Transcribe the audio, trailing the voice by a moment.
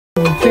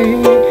Woolsey,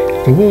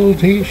 the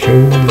Woolsey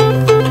Show.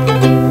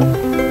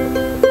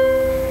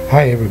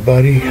 Hi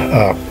everybody,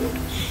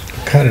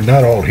 kind of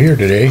not all here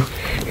today.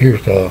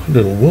 Here's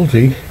little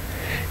Woolsey,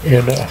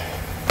 and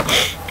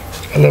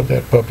I love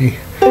that puppy.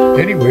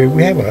 Anyway,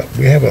 we have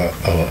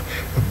a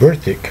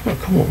birthday.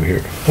 Come over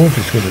here.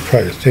 Woolsey's going to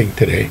try to sing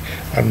today.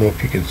 I don't know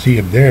if you can see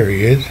him. There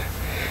he is.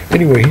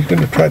 Anyway, he's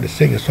going to try to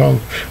sing a song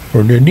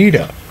for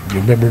Nannita.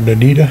 You remember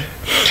Nannita?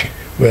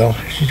 Well,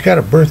 she's got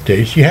a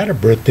birthday. She had a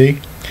birthday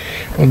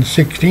on the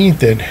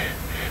 16th, and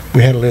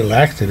we had a little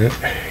accident,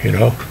 you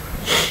know.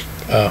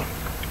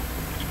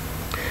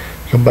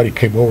 Somebody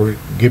came over and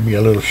gave me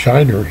a little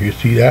shiner. You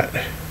see that?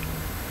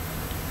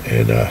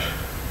 And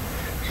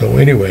so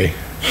anyway,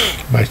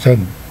 my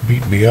son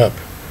beat me up.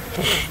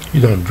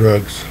 He's on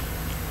drugs.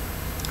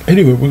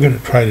 Anyway, we're going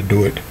to try to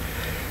do it.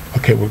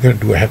 Okay, we're going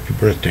to do a happy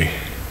birthday.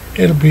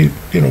 It'll be,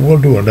 you know, we'll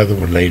do another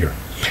one later.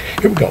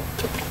 Here we go.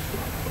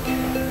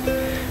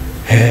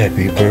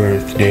 Happy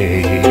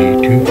birthday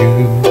to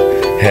you.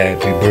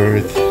 Happy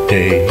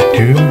birthday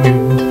to you.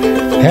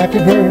 Happy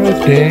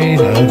birthday,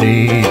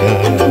 Nannita.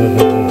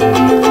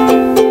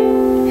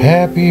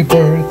 Happy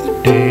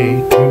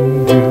birthday to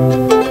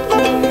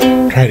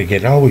you. Try it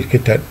again. I always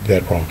get that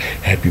wrong.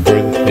 Happy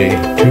birthday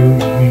to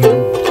you.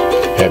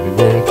 Happy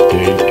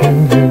birthday to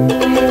you.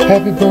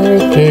 Happy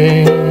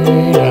birthday,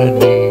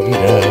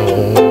 Nannita.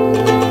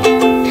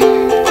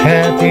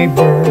 Happy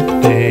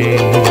birthday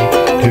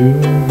to you.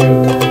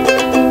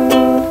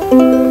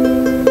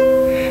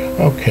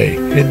 Okay,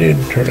 it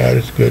didn't turn out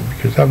as good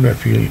because I'm not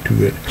feeling too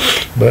good,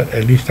 but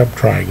at least I'm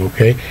trying,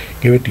 okay?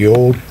 Give it the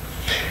old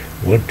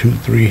 1, 2,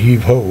 3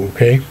 heave ho,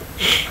 okay?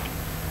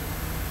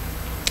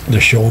 The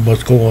show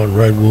must go on,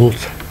 right,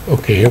 Wolves?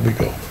 Okay, here we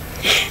go.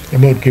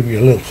 I'm going to give you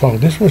a little song.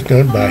 This was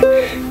done by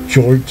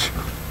George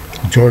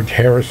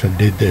Harrison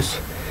did this.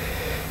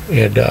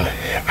 And I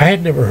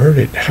had never heard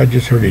it. I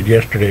just heard it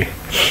yesterday,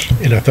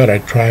 and I thought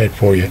I'd try it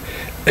for you.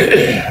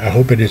 I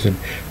hope it isn't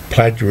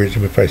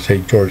plagiarism if I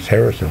say George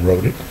Harrison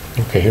wrote it.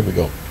 Okay, here we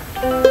go.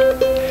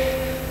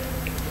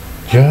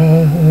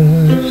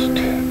 Just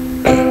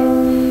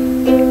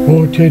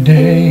for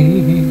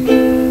today,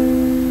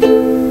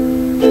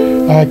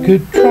 I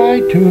could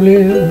try to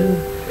live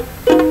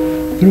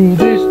through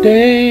this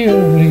day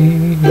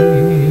only,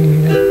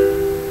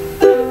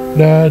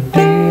 not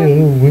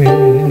deal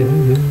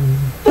with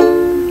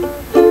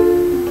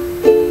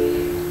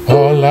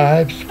all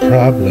life's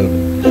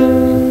problems.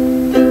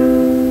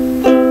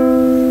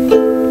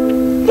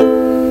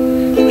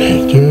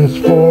 Just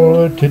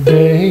for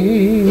today,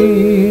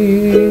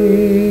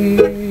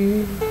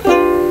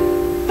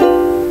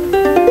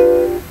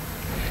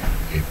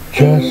 if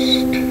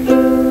just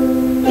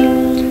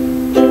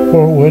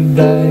for one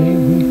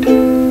night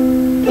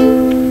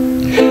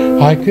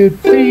I could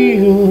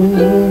feel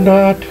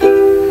not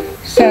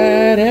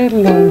sad and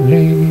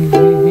lonely,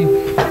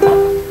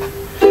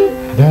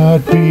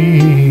 not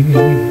be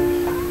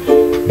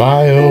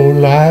my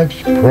own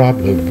life's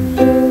problem.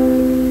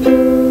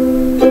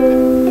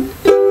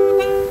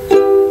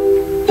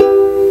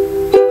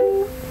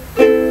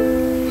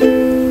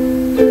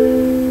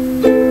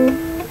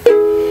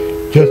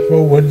 Just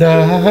for one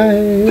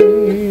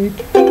night,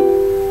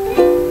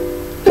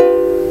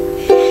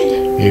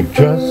 if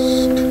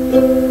just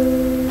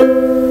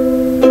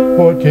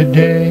for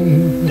today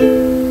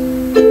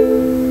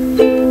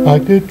I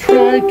could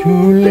try to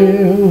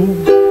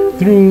live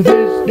through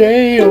this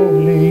day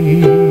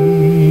only,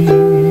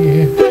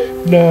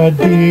 not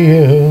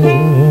deal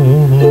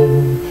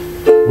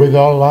with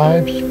all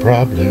life's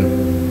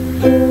problems.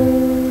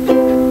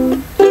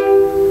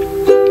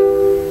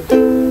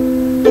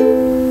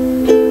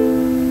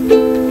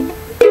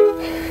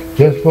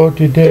 Just for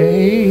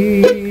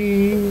today,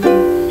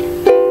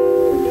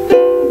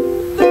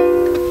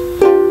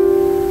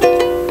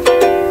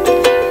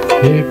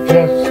 if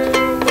just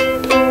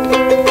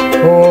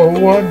for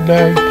one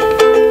night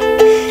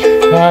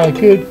I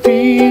could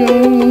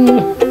feel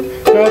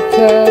not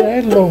sad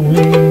and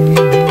lonely,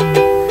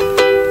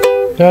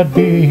 not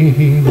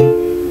be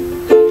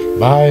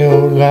my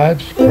own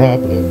life's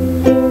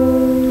problem.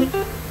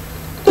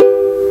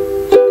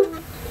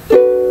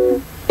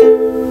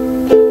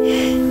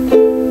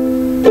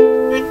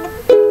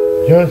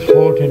 Just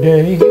for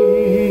today,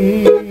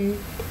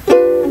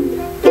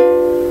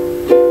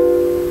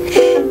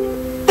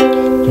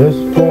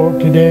 just for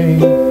today,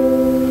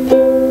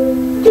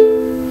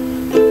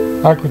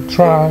 I could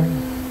try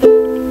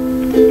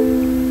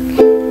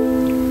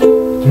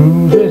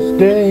through this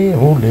day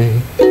only,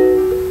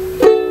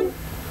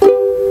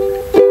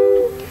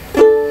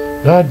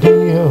 not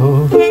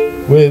deal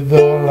with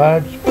all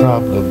life's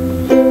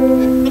problems.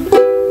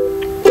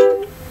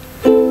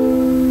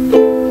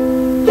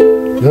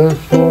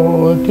 Just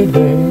for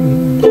today,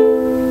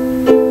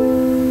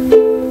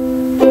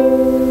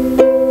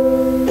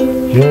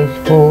 just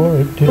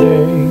for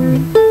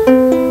today.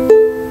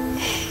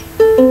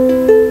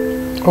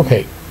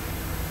 Okay.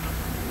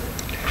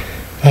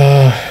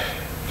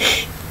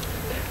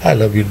 I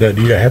love you,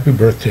 Nannita. Happy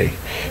birthday.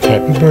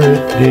 Happy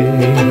birthday.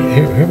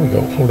 Here we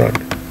go. Hold on.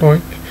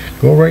 Doink.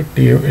 go right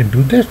there and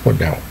do this one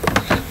now.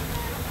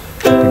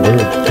 Happy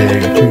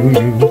birthday to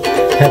you.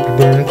 Happy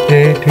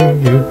birthday to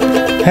you.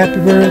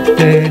 Happy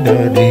birthday,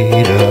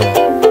 Nannita.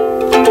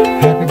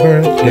 Happy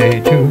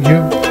birthday to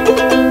you.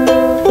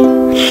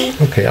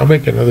 Okay, I'll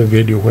make another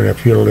video when I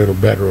feel a little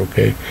better,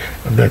 okay?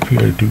 I'm not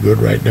feeling too good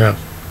right now.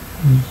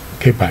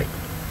 Okay, bye.